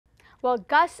Well,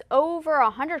 gusts over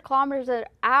 100 kilometers an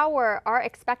hour are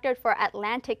expected for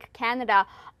Atlantic Canada,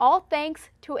 all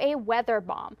thanks to a weather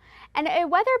bomb. And a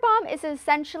weather bomb is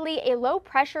essentially a low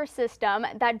pressure system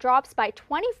that drops by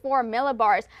 24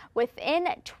 millibars within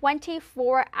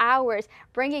 24 hours,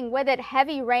 bringing with it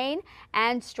heavy rain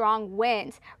and strong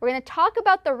winds. We're going to talk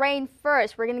about the rain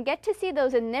first. We're going to get to see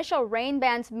those initial rain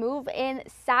bands move in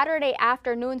Saturday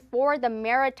afternoon for the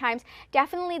Maritimes.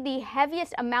 Definitely the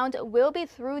heaviest amount will be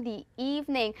through the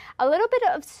evening. A little bit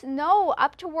of snow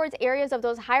up towards areas of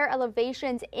those higher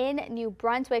elevations in New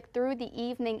Brunswick through the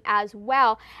evening as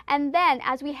well. And then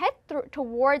as we head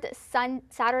towards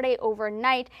Saturday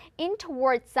overnight in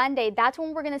towards Sunday, that's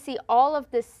when we're going to see all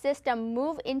of this system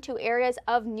move into areas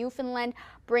of Newfoundland,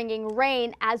 bringing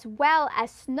rain as well as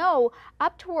snow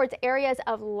up towards areas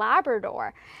of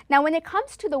Labrador. Now, when it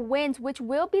comes to the winds, which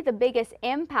will be the biggest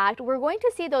impact, we're going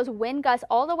to see those wind gusts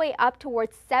all the way up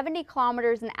towards 70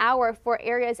 kilometers an hour for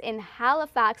areas in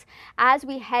Halifax as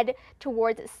we head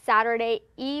towards Saturday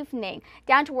evening.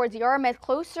 Down towards Yarmouth,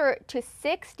 closer to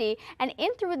 60, and in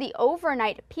through the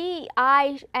overnight,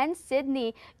 PEI and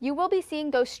Sydney, you will be seeing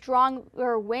those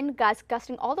stronger wind gusts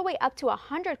gusting all the way up to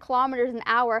 100 kilometers an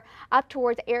hour up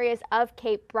towards areas of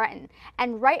Cape Breton.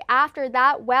 And right after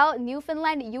that, well,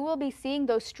 Newfoundland, you will be seeing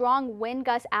those strong wind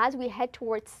gusts as we head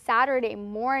towards Saturday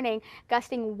morning,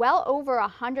 gusting well over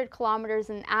 100 kilometers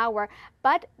an hour,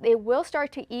 but they will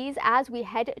start to ease as we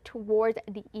head towards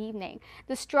the evening.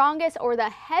 The strongest or the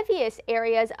heaviest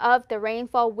areas of the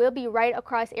rainfall will be right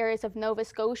across areas of Nova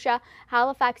Scotia.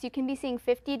 Halifax, you can be seeing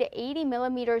 50 to 80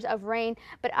 millimeters of rain,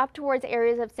 but up towards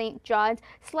areas of St. John's,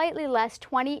 slightly less,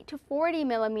 20 to 40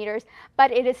 millimeters.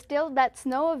 But it is still that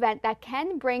snow event that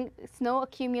can bring snow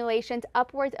accumulations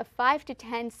upwards of 5 to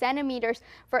 10 centimeters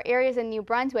for areas in New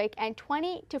Brunswick and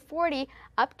 20 to 40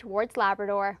 up towards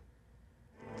Labrador.